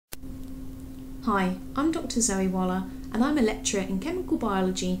Hi, I'm Dr. Zoe Waller and I'm a lecturer in chemical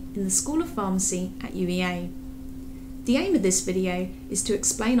biology in the School of Pharmacy at UEA. The aim of this video is to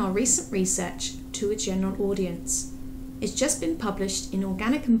explain our recent research to a general audience. It's just been published in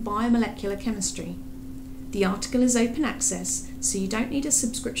Organic and Biomolecular Chemistry. The article is open access, so you don't need a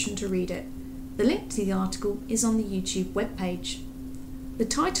subscription to read it. The link to the article is on the YouTube webpage. The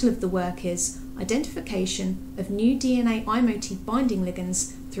title of the work is Identification of New DNA i-motif Binding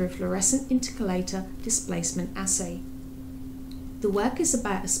Ligands through a Fluorescent Intercalator Displacement Assay. The work is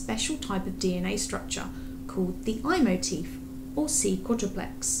about a special type of DNA structure called the i-motif, or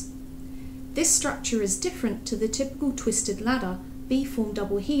G-quadruplex. This structure is different to the typical twisted ladder B-form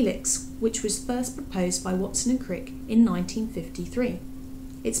double helix, which was first proposed by Watson and Crick in 1953.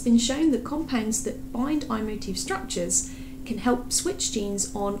 It's been shown that compounds that bind i-motif structures can help switch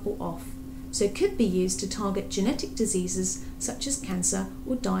genes on or off, so it could be used to target genetic diseases such as cancer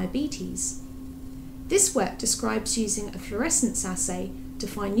or diabetes. This work describes using a fluorescence assay to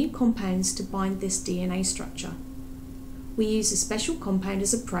find new compounds to bind this DNA structure. We use a special compound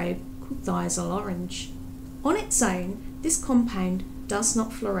as a probe called thiazole orange. On its own, this compound does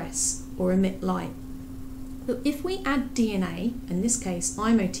not fluoresce or emit light. But if we add DNA, in this case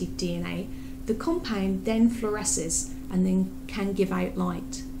i-motif DNA, the compound then fluoresces and then can give out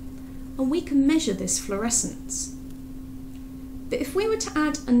light. And we can measure this fluorescence. But if we were to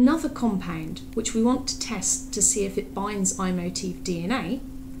add another compound which we want to test to see if it binds i-motif DNA,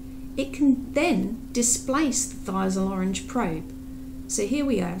 it can then displace the thiazole orange probe. So here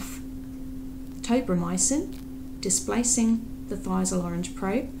we have tobramycin displacing the thiazole orange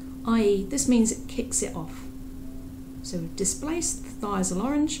probe, i.e. this means it kicks it off. So we've displaced the thiazole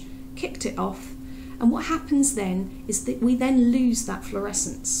orange, kicked it off, and what happens then is that we then lose that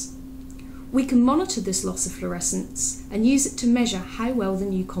fluorescence. We can monitor this loss of fluorescence and use it to measure how well the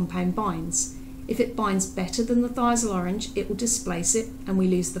new compound binds. If it binds better than the thiazole orange, it will displace it and we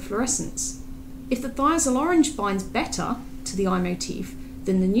lose the fluorescence. If the thiazole orange binds better to the i-motif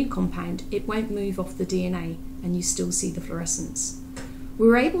than the new compound, it won't move off the DNA and you still see the fluorescence. We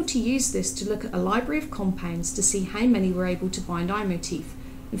were able to use this to look at a library of compounds to see how many were able to bind i-motif,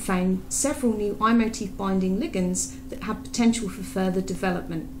 and found several new i-motif binding ligands that have potential for further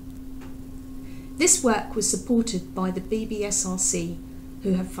development. This work was supported by the BBSRC,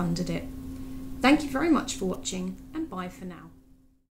 who have funded it. Thank you very much for watching, and bye for now.